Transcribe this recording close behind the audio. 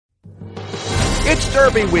It's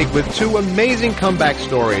Derby Week with two amazing comeback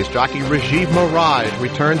stories. Jockey Rajiv Maragh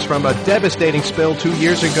returns from a devastating spill 2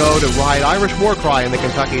 years ago to ride Irish War Cry in the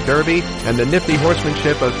Kentucky Derby, and the nifty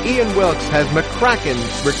horsemanship of Ian Wilkes has McCraken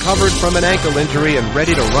recovered from an ankle injury and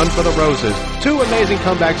ready to run for the roses. Two amazing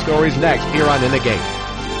comeback stories next here on In the Gate.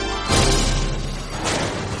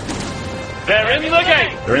 They're in the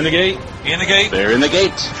gate. They're in the gate. In the gate. They're in the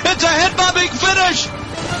gate. It's a hit-bobbing finish.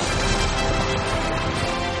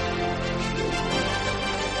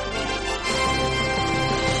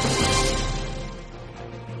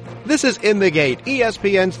 This is In the Gate,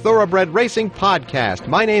 ESPN's Thoroughbred Racing podcast.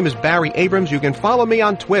 My name is Barry Abrams. You can follow me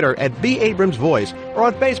on Twitter at @BAbramsVoice or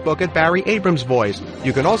on Facebook at Barry Abrams Voice.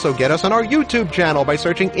 You can also get us on our YouTube channel by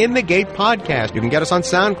searching In the Gate Podcast. You can get us on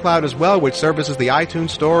SoundCloud as well, which services the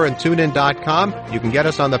iTunes Store and TuneIn.com. You can get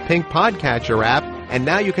us on the Pink Podcatcher app. And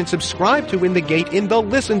now you can subscribe to In the Gate in the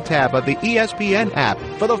Listen tab of the ESPN app.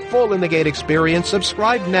 For the full In the Gate experience,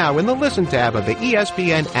 subscribe now in the Listen tab of the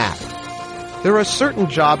ESPN app. There are certain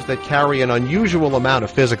jobs that carry an unusual amount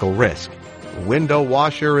of physical risk. A window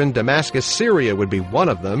washer in Damascus, Syria would be one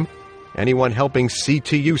of them. Anyone helping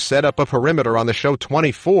CTU set up a perimeter on the show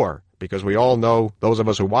 24, because we all know, those of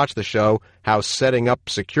us who watch the show, how setting up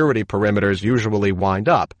security perimeters usually wind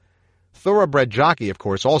up. Thoroughbred jockey, of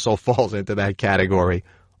course, also falls into that category.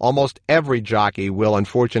 Almost every jockey will,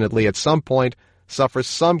 unfortunately, at some point, suffer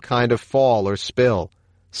some kind of fall or spill.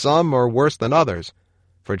 Some are worse than others.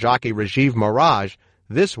 For jockey Rajiv Maragh,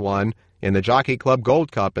 this one, in the Jockey Club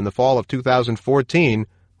Gold Cup in the fall of 2014,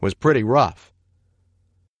 was pretty rough.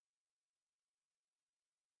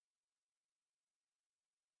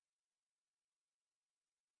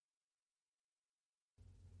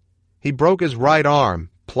 He broke his right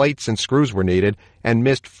arm, plates and screws were needed, and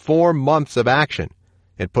missed 4 months of action.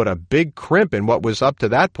 It put a big crimp in what was up to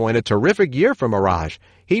that point a terrific year for Maragh.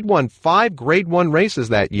 He'd won 5 Grade 1 races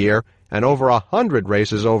that year, and over 100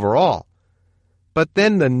 races overall. But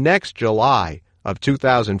then the next July of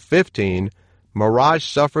 2015, Maragh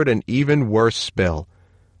suffered an even worse spill,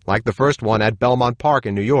 like the first one at Belmont Park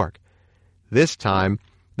in New York. This time,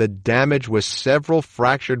 the damage was several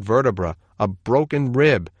fractured vertebrae, a broken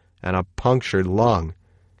rib, and a punctured lung.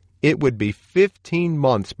 It would be 15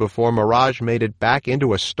 months before Maragh made it back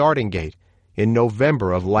into a starting gate in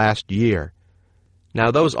November of last year. Now,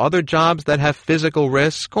 those other jobs that have physical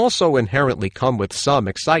risk also inherently come with some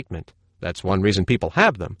excitement. That's one reason people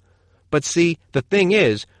have them. But see, the thing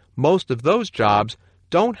is, most of those jobs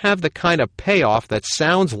don't have the kind of payoff that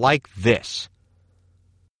sounds like this.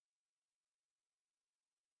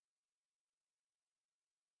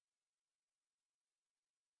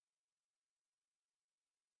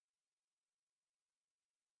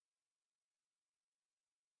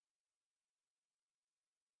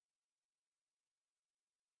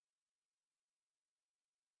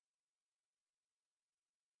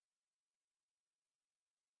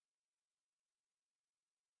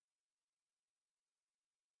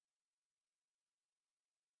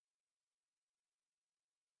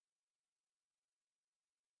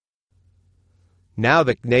 Now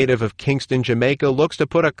the native of Kingston, Jamaica, looks to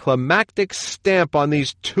put a climactic stamp on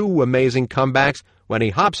these two amazing comebacks when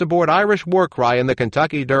he hops aboard Irish War Cry in the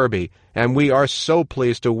Kentucky Derby. And we are so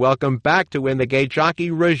pleased to welcome back to In the Gate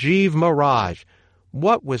jockey Rajiv Maragh.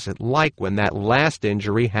 What was it like when that last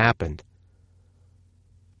injury happened?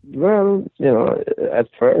 Well, at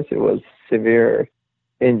first it was severe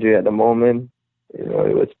injury at the moment. It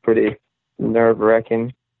was pretty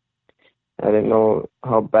nerve-wracking. I didn't know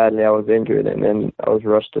how badly I was injured, and then I was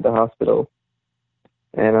rushed to the hospital.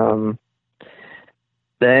 And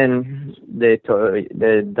then they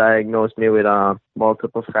diagnosed me with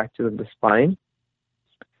multiple fractures of the spine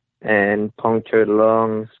and punctured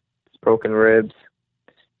lungs, broken ribs,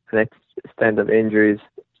 and extensive injuries.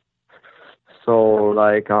 So,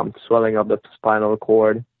 swelling of the spinal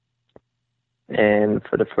cord. And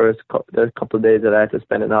for the couple of days that I had to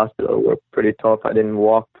spend in the hospital were pretty tough. I didn't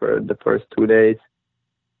walk for the first 2 days.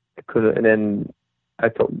 I couldn't, and then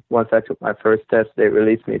once I took my first test, they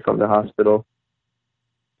released me from the hospital,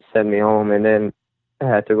 sent me home, and then I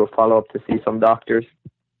had to go follow up to see some doctors.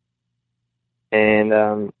 And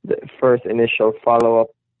the first initial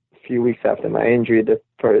follow-up, a few weeks after my injury, the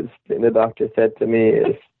first thing the doctor said to me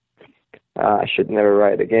is I should never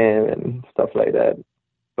ride again and stuff like that.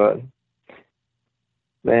 But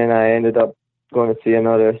then I ended up going to see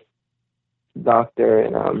another doctor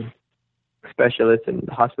and specialist in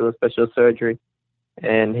hospital special surgery,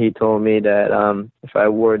 and he told me that if I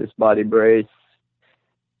wore this body brace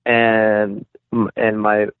and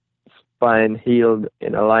my spine healed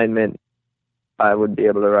in alignment, I would be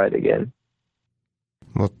able to ride again.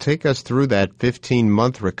 Well, take us through that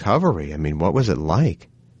 15-month recovery. I mean, what was it like?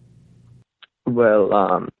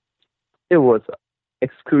 Well, it was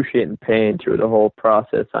excruciating pain through the whole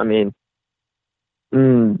process. I mean,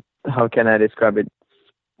 how can I describe it?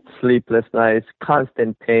 Sleepless nights,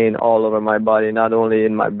 constant pain all over my body, not only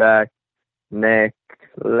in my back, neck,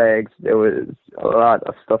 legs. There was a lot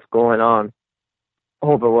of stuff going on.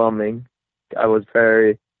 Overwhelming. I was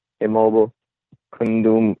very immobile. Couldn't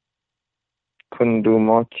do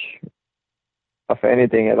much of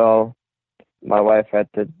anything at all. My wife had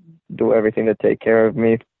to do everything to take care of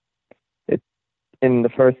me. In the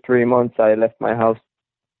first 3 months, I left my house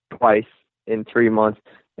twice in 3 months,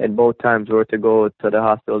 and both times were to go to the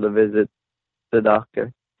hospital to visit the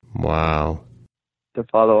doctor. Wow. To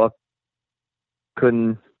follow up.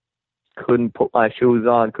 Couldn't put my shoes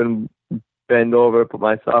on, couldn't bend over, put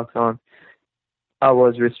my socks on. I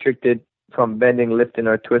was restricted from bending, lifting,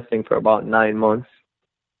 or twisting for about 9 months,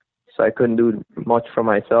 so I couldn't do much for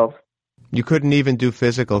myself. You couldn't even do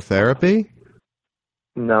physical therapy?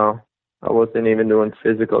 No, I wasn't even doing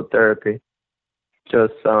physical therapy.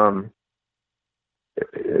 Just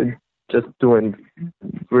doing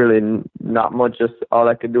really not much. Just all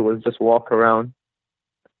I could do was just walk around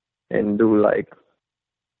and do like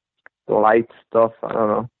light stuff. I don't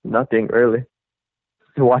know, nothing really.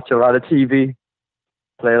 Watch a lot of TV,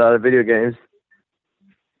 play a lot of video games.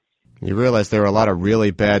 You realize there are a lot of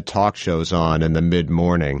really bad talk shows on in the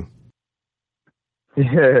mid-morning.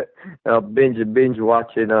 Yeah, binge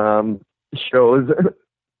watching shows.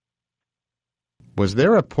 Was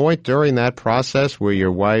there a point during that process where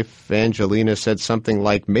your wife, Angelina, said something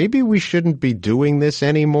like, maybe we shouldn't be doing this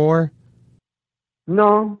anymore?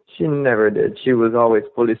 No, she never did. She was always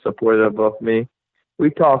fully supportive of me.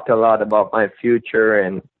 We talked a lot about my future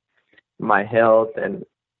and my health and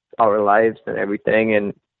our lives and everything,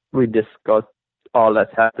 and we discussed all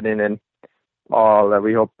that's happening and all that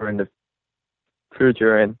we hope for in the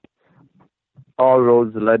future, and all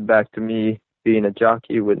roads led back to me being a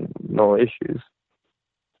jockey with no issues,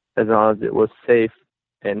 as long as it was safe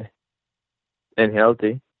and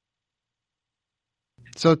healthy.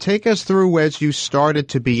 So take us through as you started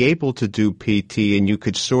to be able to do PT and you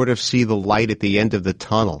could sort of see the light at the end of the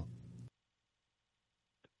tunnel.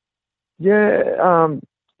 Yeah,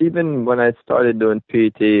 even when I started doing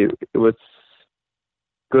PT, it was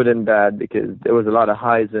good and bad because there was a lot of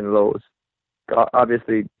highs and lows.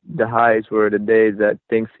 Obviously, the highs were the days that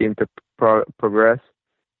things seemed to progress,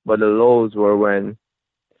 but the lows were when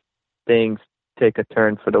things take a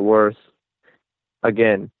turn for the worse.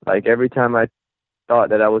 Again, like every time I thought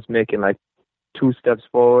that I was making like 2 steps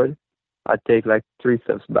forward, I'd take like 3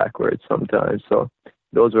 steps backwards sometimes. So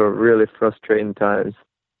those were really frustrating times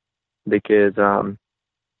because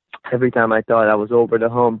every time I thought I was over the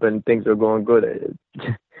hump and things were going good,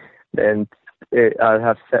 then I'd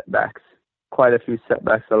have setbacks, quite a few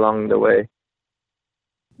setbacks along the way.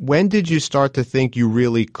 When did you start to think you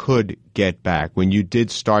really could get back, when you did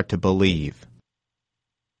start to believe?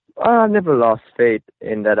 I never lost faith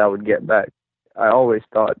in that I would get back. I always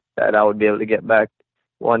thought that I would be able to get back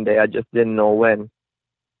one day. I just didn't know when.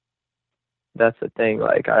 That's the thing.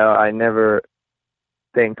 Like, I never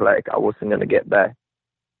think like I wasn't going to get back.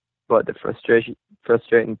 But the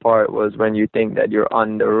frustrating part was when you think that you're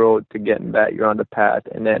on the road to getting back, you're on the path,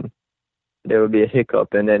 and then there would be a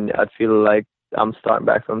hiccup, and then I'd feel like I'm starting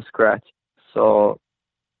back from scratch. So,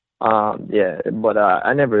 yeah, but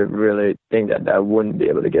I never really think that I wouldn't be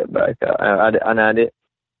able to get back.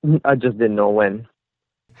 I just didn't know when.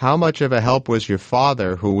 How much of a help was your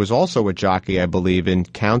father, who was also a jockey, I believe, in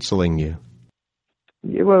counseling you?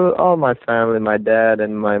 Yeah, well, all my family, my dad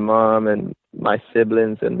and my mom and my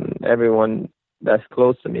siblings and everyone that's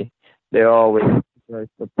close to me, they're always very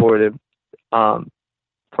supportive.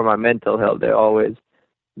 For my mental health, they always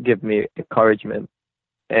give me encouragement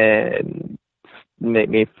and make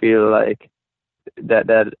me feel like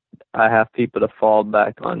that I have people to fall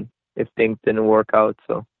back on if things didn't work out.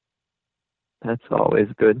 So that's always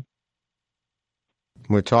good.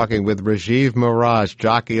 We're talking with Rajiv Maragh,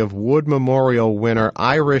 jockey of Wood Memorial winner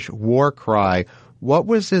Irish War Cry. What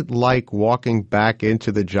was it like walking back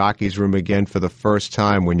into the jockey's room again for the first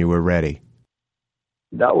time when you were ready?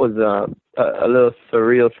 That was a little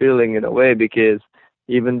surreal feeling in a way, because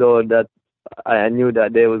even though that I knew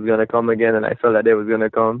that day was going to come again and I felt that day was going to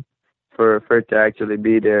come, for it to actually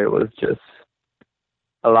be there, it was just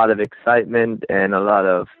a lot of excitement and a lot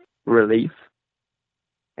of relief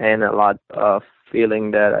and a lot of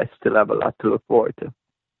feeling that I still have a lot to look forward to.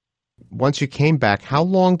 Once you came back, how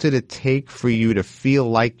long did it take for you to feel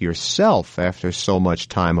like yourself after so much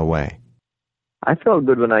time away? I felt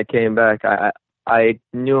good when I came back. I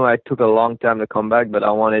knew I took a long time to come back, but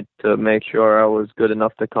I wanted to make sure I was good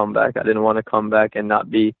enough to come back. I didn't want to come back and not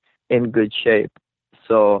be in good shape.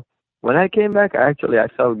 So when I came back, I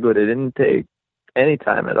felt good. It didn't take any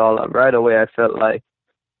time at all. Right away, I felt like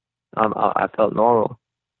I felt normal.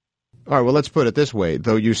 All right, well, let's put it this way.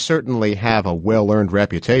 Though you certainly have a well-earned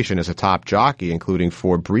reputation as a top jockey, including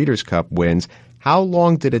 4 Breeders' Cup wins, how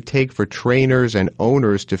long did it take for trainers and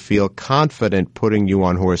owners to feel confident putting you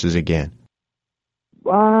on horses again?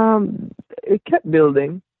 It kept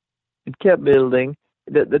building.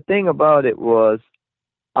 The thing about it was,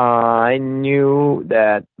 I knew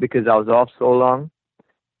that because I was off so long,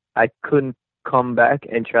 I couldn't come back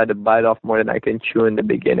and try to bite off more than I can chew in the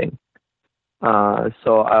beginning.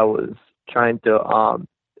 So I was trying to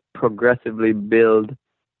progressively build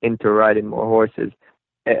into riding more horses.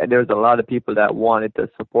 There was a lot of people that wanted to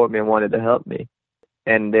support me and wanted to help me,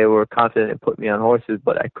 and they were confident in putting me on horses,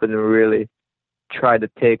 but I couldn't really try to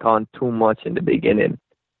take on too much in the beginning.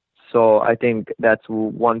 So I think that's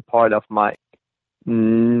one part of my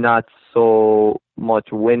not so much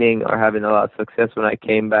winning or having a lot of success when I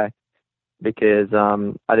came back, because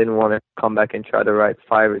I didn't want to come back and try to ride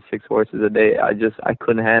 5 or 6 horses a day. I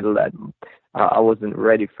couldn't handle that. I wasn't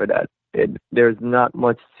ready for that. There's not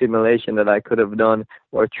much simulation that I could have done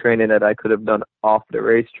or training that I could have done off the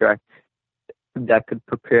racetrack that could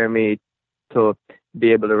prepare me to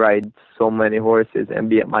be able to ride so many horses and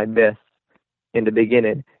be at my best in the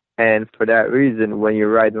beginning. And for that reason, when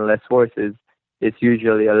you're riding less horses, it's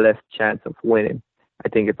usually a less chance of winning. I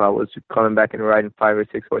think if I was coming back and riding 5 or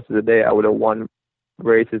 6 horses a day, I would have won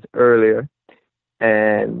races earlier,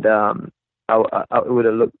 and it would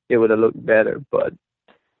have looked better. But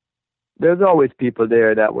there's always people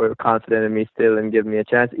there that were confident in me still and give me a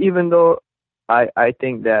chance, even though I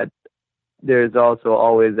think that there's also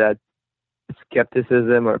always that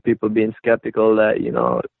skepticism or people being skeptical that,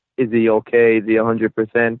 is he okay? Is he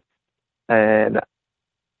 100%? And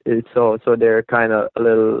so they're kind of a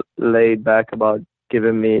little laid back about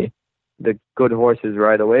giving me the good horses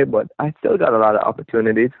right away, but I still got a lot of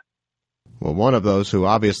opportunities. Well, one of those who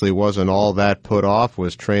obviously wasn't all that put off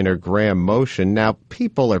was trainer Graham Motion. Now,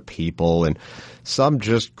 people are people, and some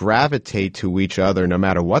just gravitate to each other no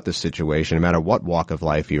matter what the situation, no matter what walk of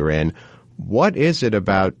life you're in. What is it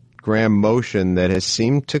about Graham Motion that has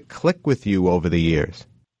seemed to click with you over the years?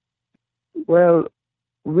 Well,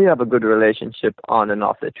 we have a good relationship on and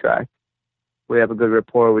off the track. We have a good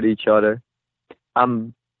rapport with each other.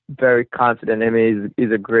 I'm very confident in him.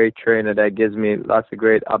 He's a great trainer that gives me lots of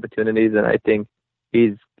great opportunities, and I think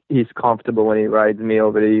he's comfortable when he rides me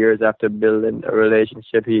over the years after building a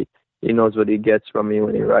relationship. He knows what he gets from me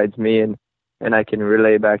when he rides me, and I can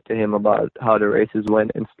relay back to him about how the races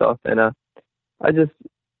went and stuff. And I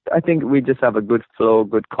think we just have a good flow,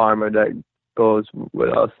 good karma that goes with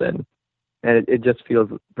us, and it just feels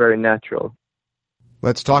very natural.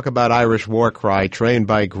 Let's talk about Irish War Cry, trained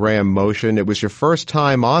by Graham Motion. It was your first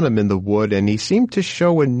time on him in the wood, and he seemed to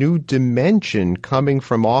show a new dimension coming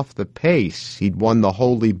from off the pace. He'd won the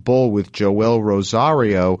Holy Bull with Joel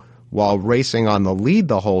Rosario while racing on the lead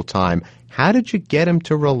the whole time. How did you get him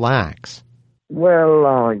to relax?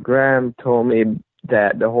 Well, Graham told me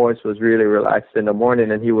that the horse was really relaxed in the morning,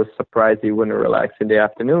 and he was surprised he wouldn't relax in the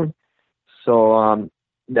afternoon. So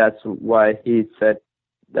that's why he said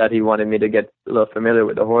that he wanted me to get a little familiar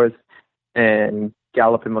with the horse and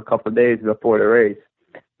gallop him a couple of days before the race,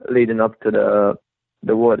 leading up to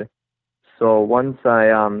the wood. So once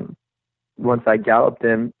I galloped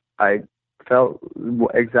him, I felt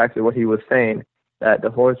exactly what he was saying, that the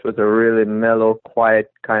horse was a really mellow, quiet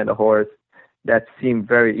kind of horse that seemed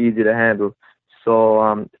very easy to handle. So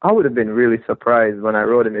I would have been really surprised when I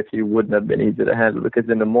rode him if he wouldn't have been easy to handle, because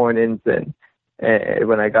in the mornings and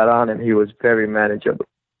when I got on him, he was very manageable.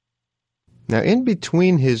 Now, in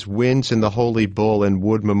between his wins in the Holy Bull and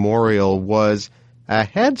Wood Memorial was a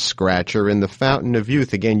head-scratcher in the Fountain of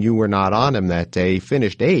Youth. Again, you were not on him that day. He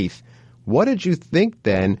finished 8th. What did you think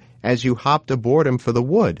then as you hopped aboard him for the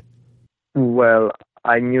Wood? Well,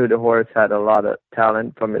 I knew the horse had a lot of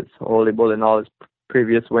talent from his Holy Bull and all his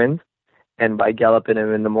previous wins. And by galloping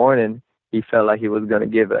him in the morning, he felt like he was going to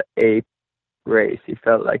give an A race. He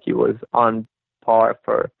felt like he was on par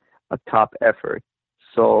for a top effort.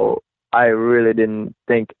 So I really didn't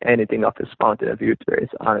think anything of his Fountain of Youth race,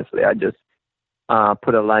 honestly. I just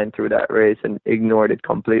put a line through that race and ignored it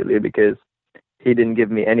completely, because he didn't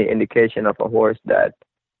give me any indication of a horse that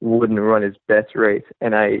wouldn't run his best race.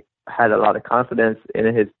 And I had a lot of confidence in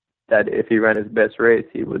that if he ran his best race,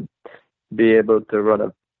 he would be able to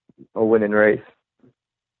run a winning race.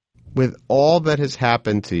 With all that has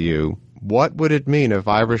happened to you, What would it mean if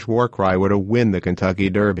Irish Warcry were to win the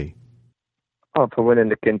Kentucky Derby? Oh, for winning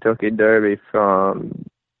the Kentucky Derby from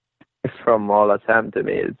all that's happened to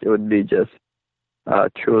me, it would be just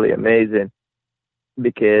truly amazing,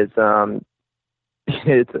 because I've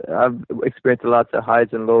experienced lots of highs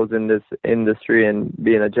and lows in this industry and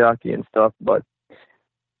being a jockey and stuff, but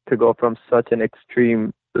to go from such an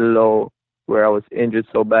extreme low where I was injured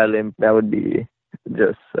so badly, that would be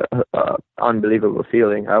just unbelievable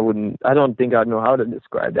feeling. I don't think I'd know how to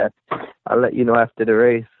describe that. I'll let you know after the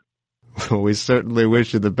race. We certainly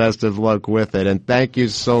wish you the best of luck with it, and thank you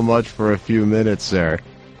so much for a few minutes, sir.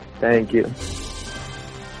 Thank you.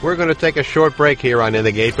 We're going to take a short break here on In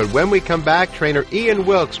the Gate, but when we come back, trainer Ian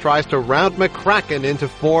Wilkes tries to round McCraken into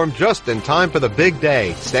form just in time for the big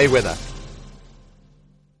day. Stay with us.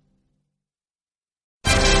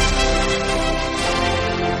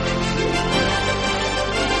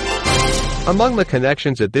 Among the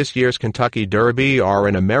connections at this year's Kentucky Derby are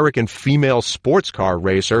an American female sports car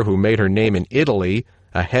racer who made her name in Italy,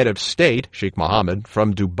 a head of state, Sheikh Mohammed,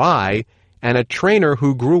 from Dubai, and a trainer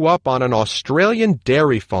who grew up on an Australian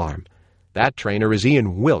dairy farm. That trainer is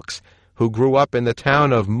Ian Wilkes, who grew up in the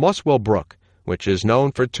town of Muswellbrook, which is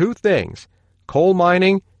known for two things, coal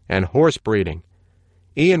mining and horse breeding.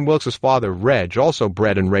 Ian Wilkes' father, Reg, also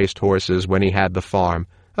bred and raced horses when he had the farm,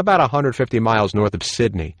 about 150 miles north of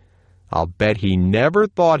Sydney. I'll bet he never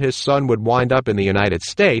thought his son would wind up in the United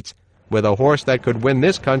States with a horse that could win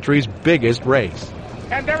this country's biggest race.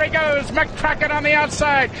 And there he goes, McCraken on the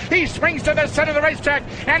outside. He swings to the center of the racetrack,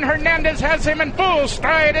 and Hernandez has him in full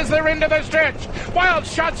stride as they're into the stretch. Wild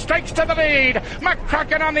Shot strikes to the lead.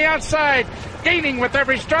 McCraken on the outside, gaining with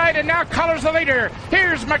every stride, and now collars the leader.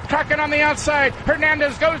 Here's McCraken on the outside.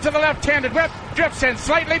 Hernandez goes to the left-handed whip, drifts in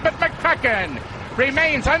slightly, but McCraken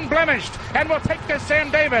remains unblemished and will take to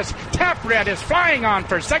Sam Davis. Tap Red is flying on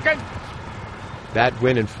for second. That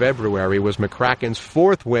win in February was McCraken's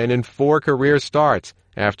fourth win in 4 career starts,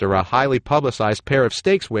 after a highly publicized pair of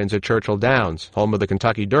stakes wins at Churchill Downs, home of the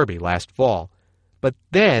Kentucky Derby last fall. But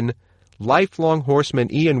then, lifelong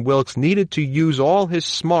horseman Ian Wilkes needed to use all his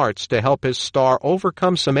smarts to help his star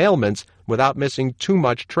overcome some ailments without missing too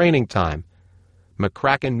much training time.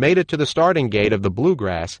 McCraken made it to the starting gate of the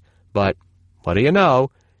Bluegrass, but, what do you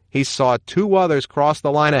know, he saw 2 others cross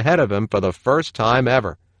the line ahead of him for the first time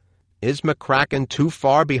ever. Is McCraken too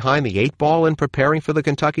far behind the 8 ball in preparing for the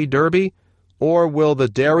Kentucky Derby? Or will the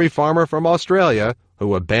dairy farmer from Australia,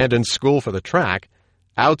 who abandoned school for the track,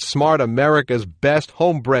 outsmart America's best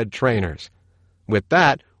homebred trainers? With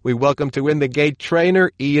that, we welcome to In the Gate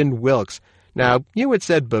trainer Ian Wilkes. Now, you had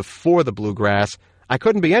said before the Bluegrass, I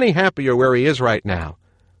couldn't be any happier where he is right now.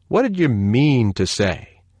 What did you mean to say?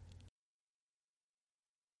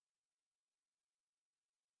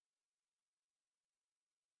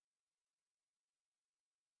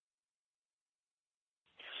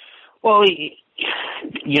 Well,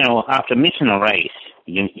 after missing a race,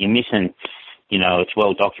 you're missing, it's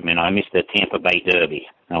well documented. I missed the Tampa Bay Derby,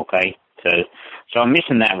 okay? So I'm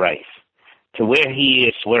missing that race. To where he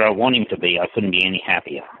is, where I want him to be, I couldn't be any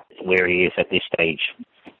happier where he is at this stage.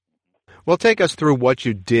 Well, take us through what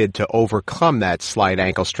you did to overcome that slight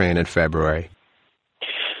ankle strain in February.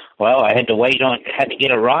 Well, I had to get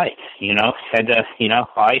it right, had to,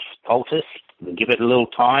 ice, poultice, give it a little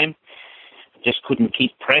time. Just couldn't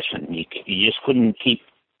keep pressing. You just couldn't keep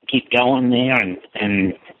going there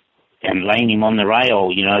and laying him on the rail.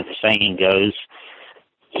 The saying goes,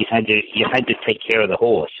 you had to take care of the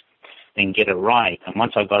horse and get it right. And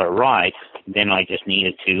once I got it right, then I just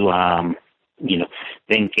needed to,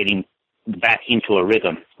 then get him back into a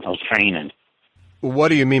rhythm of training. What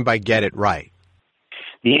do you mean by get it right?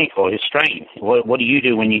 The ankle is strained. What do you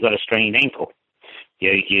do when you got a strained ankle?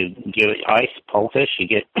 You give it ice, poultice. You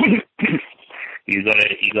get. You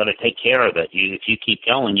gotta take care of it. If you keep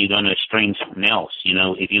going, you're gonna strain something else.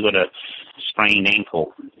 If you got a sprained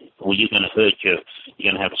ankle, well, you're gonna hurt you're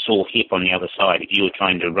gonna have a sore hip on the other side if you were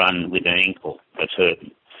trying to run with an ankle that's hurting.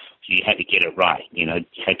 So you had to get it right. You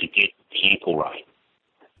had to get the ankle right.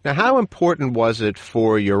 Now, how important was it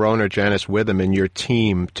for your owner, Janice Witham, and your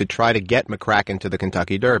team to try to get McCraken to the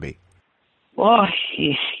Kentucky Derby? Well,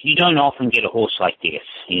 you don't often get a horse like this.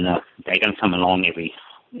 They don't come along every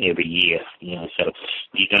year, so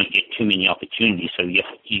you don't get too many opportunities. So you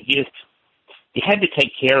had to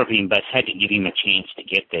take care of him, but had to give him a chance to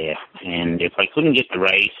get there. And if I couldn't get the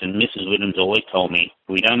race, and Mrs. Williams always told me,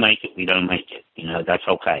 we don't make it, that's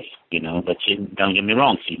okay, but don't get me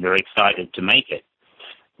wrong, she's very excited to make it.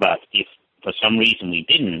 But if for some reason we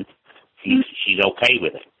didn't, she's okay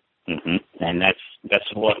with it. And that's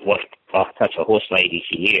what such a horse lady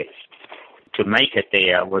she is. To make it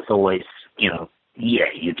there was always yeah,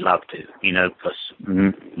 you'd love to, because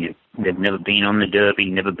they've never been on the Derby,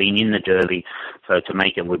 never been in the Derby, so to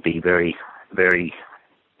make it would be very, very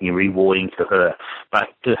rewarding to her. But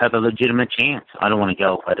to have a legitimate chance, I don't want to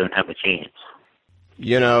go if I don't have a chance.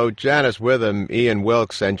 Janice Witham, Ian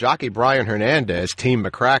Wilkes, and jockey Brian Hernandez, Team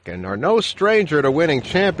McCraken, are no stranger to winning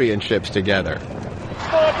championships together.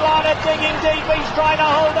 Fort Larned digging deep, he's trying to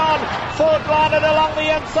hold on. Fort Larned along the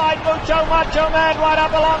inside, Mucho Macho Man right up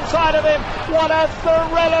alongside of him. What a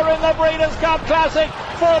thriller in the Breeders' Cup Classic.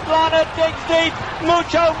 Fort Larned digs deep,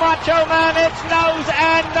 Mucho Macho Man, it's nose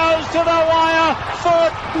and nose to the wire.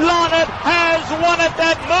 Fort Larned has won it.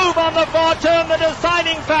 That move on the far turn, the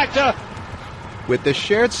deciding factor. With the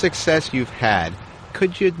shared success you've had,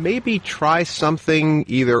 could you maybe try something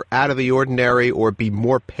either out of the ordinary or be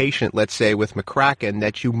more patient, let's say, with McCraken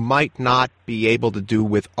that you might not be able to do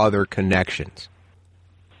with other connections?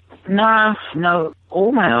 No.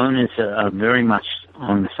 All my owners are very much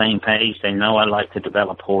on the same page. They know I like to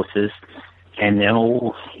develop horses, and they're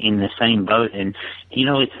all in the same boat. And,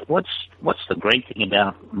 what's the great thing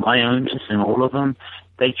about my owners and all of them?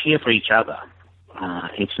 They cheer for each other.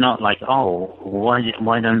 It's not like, why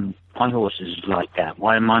don't my horses like that?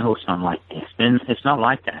 Why are my horses not like this? Then it's not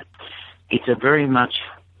like that. It's a very much,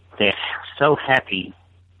 they're so happy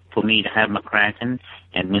for me to have McCraken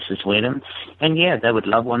and Mrs. Witham. And yeah, they would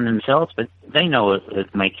love one themselves, but they know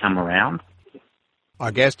it may come around.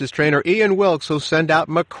 Our guest is trainer Ian Wilkes, who'll send out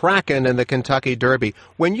McCraken in the Kentucky Derby.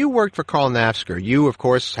 When you worked for Carl Nafzger, you, of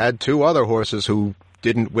course, had two other horses who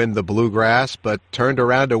didn't win the Bluegrass, but turned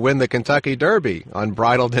around to win the Kentucky Derby,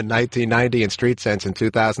 Unbridled in 1990 and Street Sense in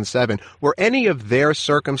 2007. Were any of their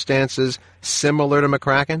circumstances similar to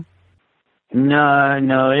McCraken?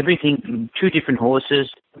 No, everything, two different horses.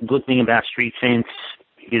 Good thing about Street Sense,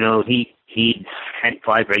 he had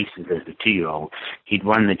 5 races as a 2-year-old. He'd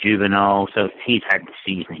won the juvenile, so he'd had the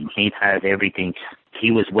seasoning. He'd had everything. He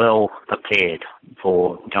was well prepared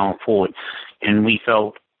for going forward. And we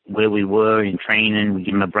felt where we were in training, we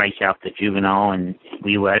give him a break out the juvenile, and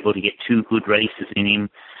we were able to get 2 good races in him,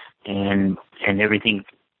 and everything,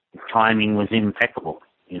 timing was impeccable.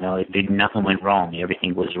 Nothing went wrong.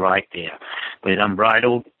 Everything was right there. But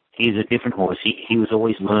Unbridled, he's a different horse. He was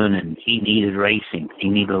always learning. He needed racing. He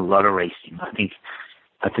needed a lot of racing.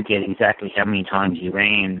 I forget exactly how many times he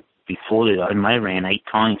ran before the Derby. I ran 8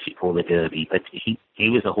 times before the Derby, but he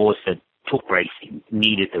was a horse that took racing,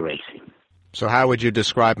 needed the racing. So how would you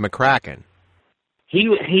describe McCraken?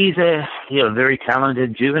 He's a very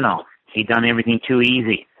talented juvenile. He done everything too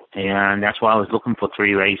easy, and that's why I was looking for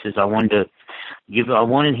 3 races. I wanted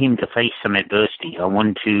him to face some adversity.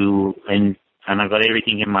 And I got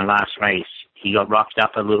everything in my last race. He got roughed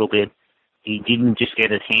up a little bit. He didn't just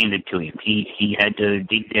get it handed to him. He had to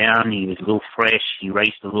dig down. He was a little fresh. He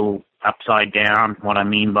raced a little upside down. What I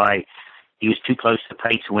mean by he was too close to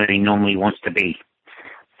pace where he normally wants to be.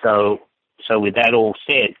 So with that all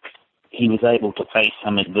said, he was able to face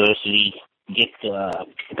some adversity,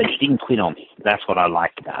 but he didn't quit on me. That's what I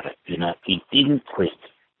liked about it. He didn't quit,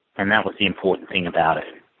 and that was the important thing about it.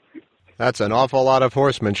 That's an awful lot of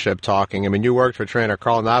horsemanship talking. I mean, you worked for trainer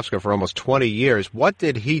Carl Nafzger for almost 20 years. What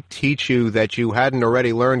did he teach you that you hadn't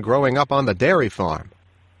already learned growing up on the dairy farm?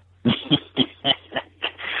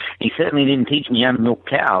 He certainly didn't teach me how to milk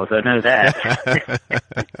cows. I know that.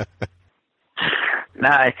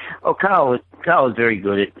 No, Carl was very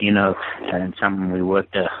good at, and someone we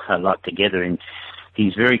worked a lot together, and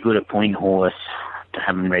he's very good at point horse to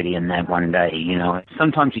have him ready in that one day,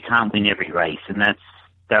 Sometimes you can't win every race, and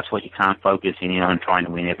that's what you can't focus in on, trying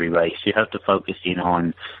to win every race. You have to focus in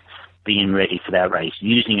on being ready for that race,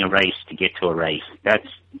 using a race to get to a race. That's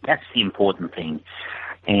the important thing,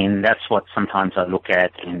 and that's what sometimes I look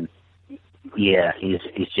at, and is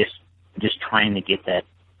just trying to get that,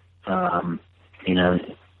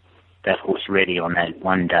 that horse ready on that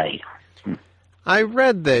one day. I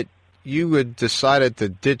read that you had decided to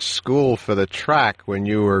ditch school for the track when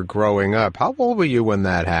you were growing up. How old were you when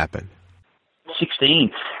that happened?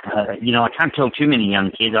 16. I can't tell too many young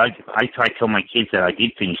kids. I try to tell my kids that I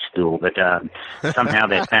did finish school, but somehow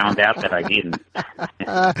they found out that I didn't.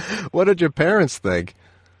 What did your parents think?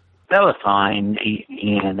 They were fine.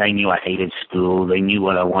 They knew I hated school. They knew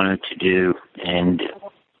what I wanted to do, and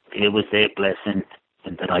it was their blessing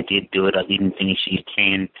that I did do it. I didn't finish year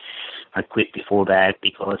 10. I quit before that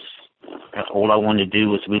because all I wanted to do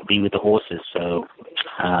was be with the horses. So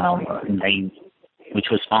which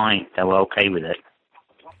was fine. They were okay with it.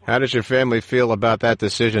 How does your family feel about that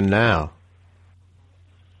decision now?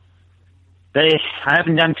 I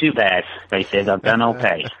haven't done too bad. They said I've done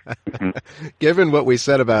okay. Given what we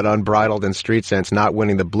said about Unbridled and Street Sense not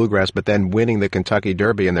winning the Bluegrass, but then winning the Kentucky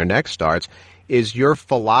Derby in their next starts, is your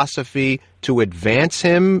philosophy to advance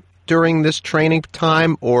him during this training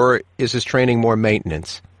time, or is his training more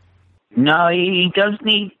maintenance? No, he does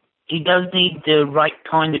need the right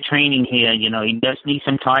kind of training here. You know, he does need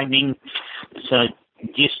some timing, so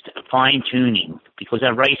just fine tuning, because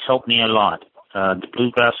that race helped me a lot. The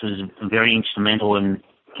Bluegrass was very instrumental, and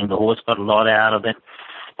the horse got a lot out of it.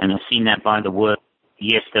 And I've seen that by the work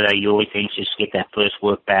yesterday. You always anxious to get that first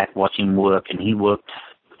work back, watch him work, and he worked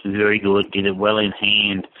very good, did it well in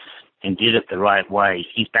hand, and did it the right way.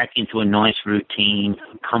 He's back into a nice routine,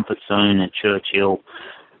 comfort zone at Churchill.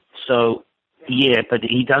 So, yeah, but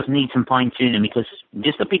he does need some fine-tuning, because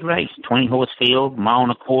just a big race, 20-horse field, mile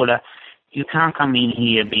and a quarter. You can't come in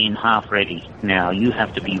here being half ready. Now, you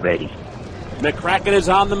have to be ready. McCraken is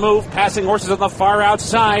on the move, passing horses on the far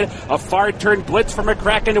outside. A far-turn blitz for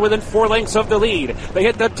McCraken to within 4 lengths of the lead. They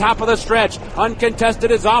hit the top of the stretch.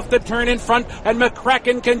 Uncontested is off the turn in front, and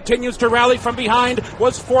McCraken continues to rally from behind.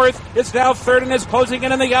 Was fourth, is now third, and is closing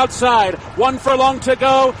in on the outside. 1 furlong to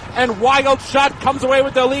go, and Wild Shot comes away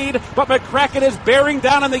with the lead, but McCraken is bearing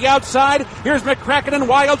down on the outside. Here's McCraken and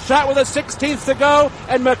Wild Shot with a 16th to go,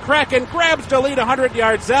 and McCraken grabs the lead 100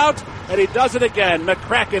 yards out. And he does it again.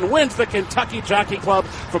 McCraken wins the Kentucky Jockey Club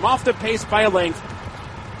from off the pace by a length.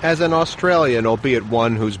 As an Australian, albeit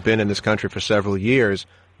one who's been in this country for several years,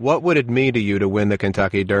 what would it mean to you to win the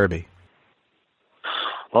Kentucky Derby?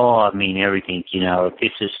 Oh, I mean everything. You know,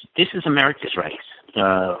 this is America's race.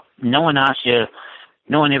 No one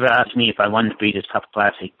ever asks me if I won the Breeders' Cup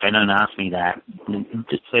Classic. They don't ask me that.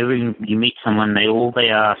 Just when you meet someone, all they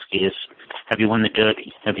ask is, have you won the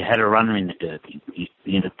Derby? Have you had a runner in the Derby?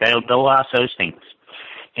 You know, they'll ask those things.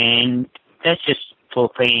 And that's just for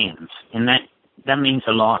fans. And that means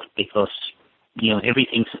a lot, because, you know,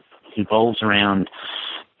 everything revolves around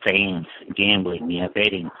fans, gambling, you know,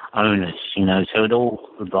 betting, owners, you know, so it all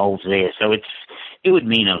revolves there. So it would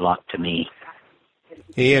mean a lot to me.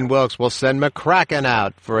 Ian Wilkes will send McCraken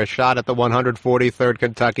out for a shot at the 143rd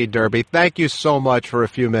Kentucky Derby. Thank you so much for a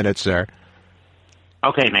few minutes, sir.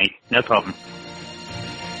 Okay, mate. No problem.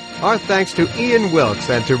 Our thanks to Ian Wilkes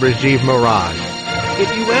and to Rajiv Maragh. If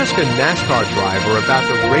you ask a NASCAR driver about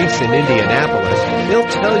the race in Indianapolis, he'll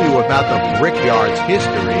tell you about the Brickyard's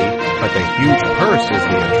history, but the huge purse is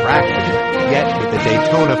the attraction. Yet with the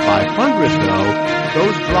Daytona 500, though,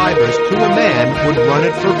 those drivers to a man would run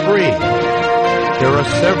it for free. There are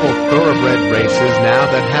several thoroughbred races now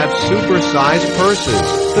that have super-sized purses,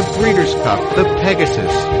 the Breeders' Cup, the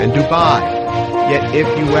Pegasus, and Dubai. Yet if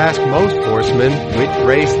you ask most horsemen which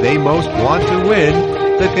race they most want to win,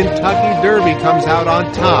 the Kentucky Derby comes out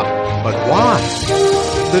on top. But why?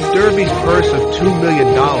 The Derby's purse of $2 million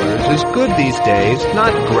is good these days,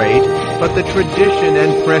 not great, but the tradition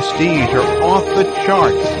and prestige are off the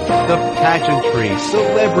charts. The pageantry,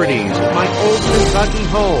 celebrities, my old Kentucky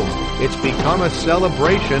home. It's become a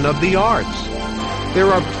celebration of the arts. There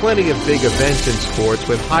are plenty of big events in sports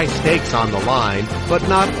with high stakes on the line, but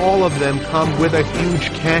not all of them come with a huge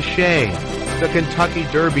cachet. The Kentucky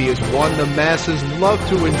Derby is one the masses love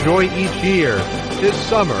to enjoy each year. 'Tis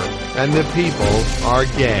summer, and the people are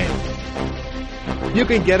gay. You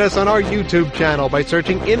can get us on our YouTube channel by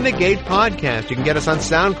searching In the Gate Podcast. You can get us on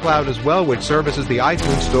SoundCloud as well, which services the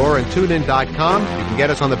iTunes Store and TuneIn.com. You can get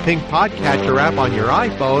us on the Pink Podcatcher app on your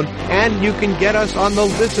iPhone, and you can get us on the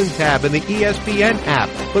Listen tab in the ESPN app.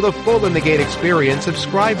 For the full In the Gate experience,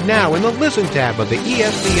 subscribe now in the Listen tab of the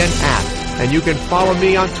ESPN app. And you can follow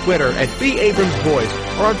me on Twitter at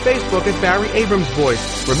 @BAbramsVoice or on Facebook at Barry Abrams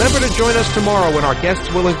Voice. Remember to join us tomorrow when our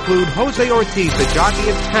guests will include Jose Ortiz, the jockey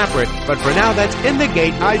of Taprit. But for now, that's In the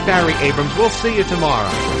Gate. I'm Barry Abrams. We'll see you tomorrow.